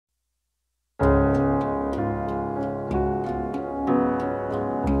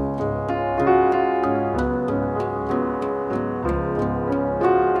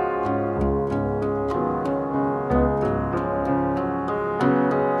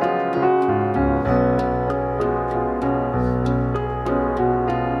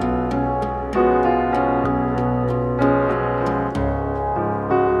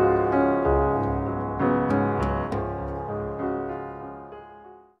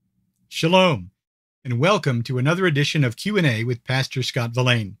Shalom, and welcome to another edition of Q&A with Pastor Scott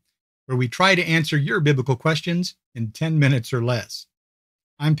Velain, where we try to answer your biblical questions in 10 minutes or less.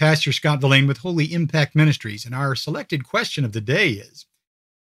 I'm Pastor Scott Velain with Holy Impact Ministries, and our selected question of the day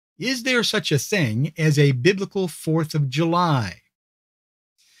is there such a thing as a biblical 4th of July?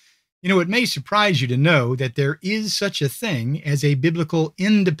 It may surprise you to know that there is such a thing as a biblical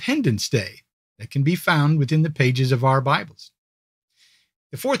Independence Day that can be found within the pages of our Bibles.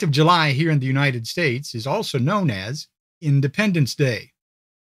 The 4th of July here in the United States is also known as Independence Day.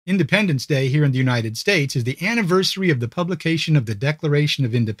 Independence Day here in the United States is the anniversary of the publication of the Declaration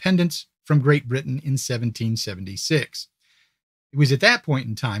of Independence from Great Britain in 1776. It was at that point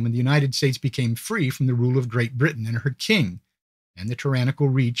in time when the United States became free from the rule of Great Britain and her king and the tyrannical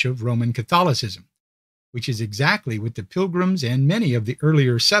reach of Roman Catholicism, which is exactly what the Pilgrims and many of the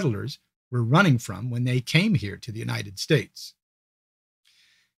earlier settlers were running from when they came here to the United States.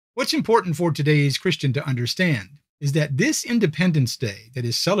 What's important for today's Christian to understand is that this Independence Day that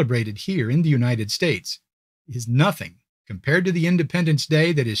is celebrated here in the United States is nothing compared to the Independence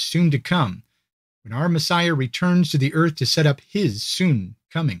Day that is soon to come, when our Messiah returns to the earth to set up his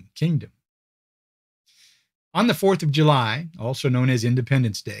soon-coming kingdom. On the 4th of July, also known as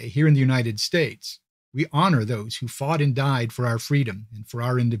Independence Day, here in the United States, we honor those who fought and died for our freedom and for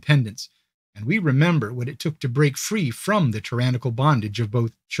our independence, and we remember what it took to break free from the tyrannical bondage of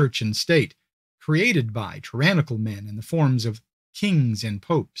both church and state, created by tyrannical men in the forms of kings and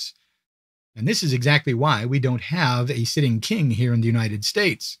popes. And this is exactly why we don't have a sitting king here in the United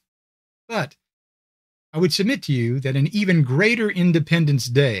States. But I would submit to you that an even greater Independence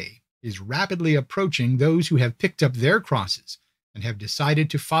Day is rapidly approaching those who have picked up their crosses and have decided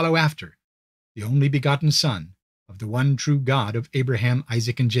to follow after the only begotten Son of the one true God of Abraham,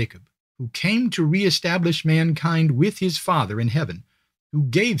 Isaac, and Jacob, who came to reestablish mankind with his Father in heaven, who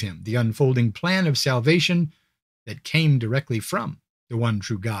gave him the unfolding plan of salvation that came directly from the one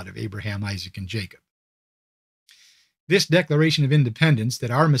true God of Abraham, Isaac, and Jacob. This Declaration of Independence that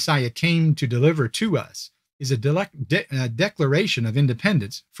our Messiah came to deliver to us is a declaration of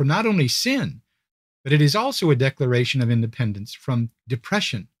independence from not only sin, but it is also a declaration of independence from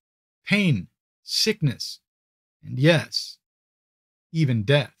depression, pain, sickness, and yes, even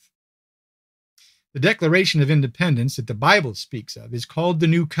death. The Declaration of Independence that the Bible speaks of is called the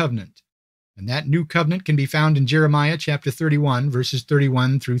New Covenant, and that New Covenant can be found in Jeremiah chapter 31, verses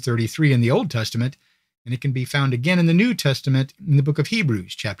 31 through 33 in the Old Testament, and it can be found again in the New Testament in the book of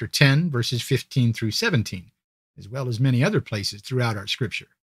Hebrews, chapter 10, verses 15 through 17, as well as many other places throughout our Scripture.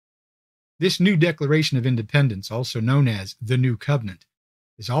 This new Declaration of Independence, also known as the New Covenant,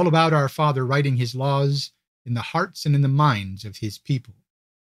 is all about our Father writing his laws in the hearts and in the minds of his people.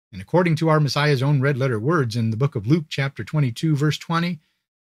 And according to our Messiah's own red-letter words in the book of Luke, chapter 22, verse 20,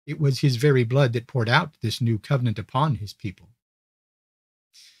 it was his very blood that poured out this new covenant upon his people.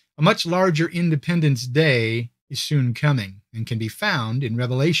 A much larger Independence Day is soon coming and can be found in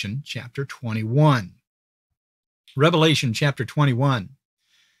Revelation, chapter 21. Revelation, chapter 21.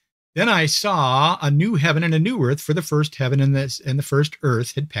 Then I saw a new heaven and a new earth, for the first heaven and the first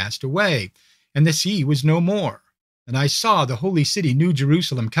earth had passed away, and the sea was no more. And I saw the holy city, New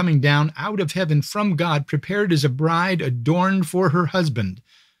Jerusalem, coming down out of heaven from God, prepared as a bride adorned for her husband.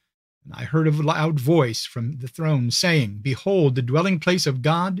 And I heard a loud voice from the throne saying, Behold, the dwelling place of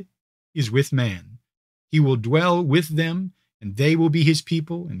God is with man. He will dwell with them, and they will be his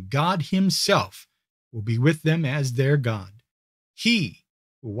people, and God himself will be with them as their God. He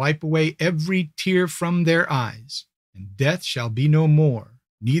will wipe away every tear from their eyes, and death shall be no more.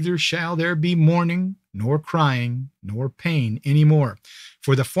 Neither shall there be mourning, nor crying, nor pain any more,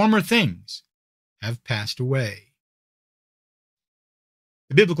 for the former things have passed away.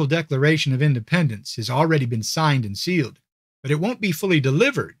 The biblical Declaration of Independence has already been signed and sealed, but it won't be fully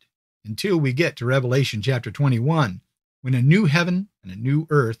delivered until we get to Revelation chapter 21, when a new heaven and a new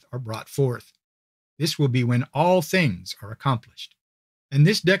earth are brought forth. This will be when all things are accomplished. And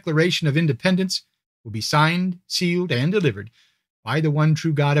this Declaration of Independence will be signed, sealed, and delivered by the one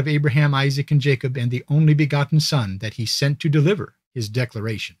true God of Abraham, Isaac, and Jacob, and the only begotten Son that he sent to deliver his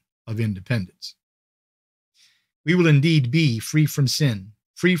Declaration of Independence. We will indeed be free from sin,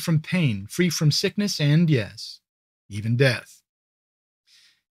 free from pain, free from sickness, and yes, even death.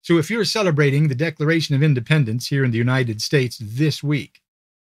 So if you're celebrating the Declaration of Independence here in the United States this week,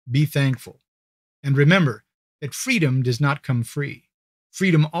 be thankful. And remember that freedom does not come free.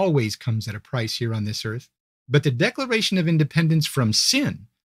 Freedom always comes at a price here on this earth. But the Declaration of Independence from sin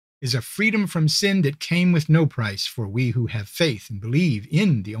is a freedom from sin that came with no price for we who have faith and believe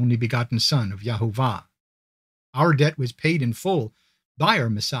in the only begotten Son of Yahovah. Our debt was paid in full by our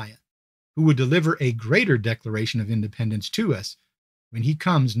Messiah, who will deliver a greater declaration of independence to us when he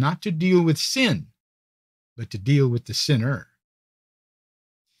comes not to deal with sin, but to deal with the sinner.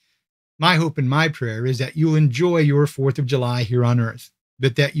 My hope and my prayer is that you'll enjoy your 4th of July here on earth,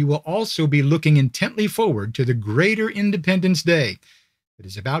 but that you will also be looking intently forward to the greater Independence Day that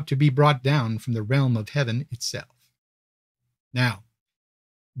is about to be brought down from the realm of heaven itself. Now,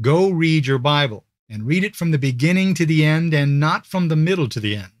 go read your Bible and read it from the beginning to the end and not from the middle to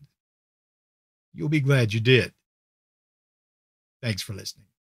the end. You'll be glad you did. Thanks for listening.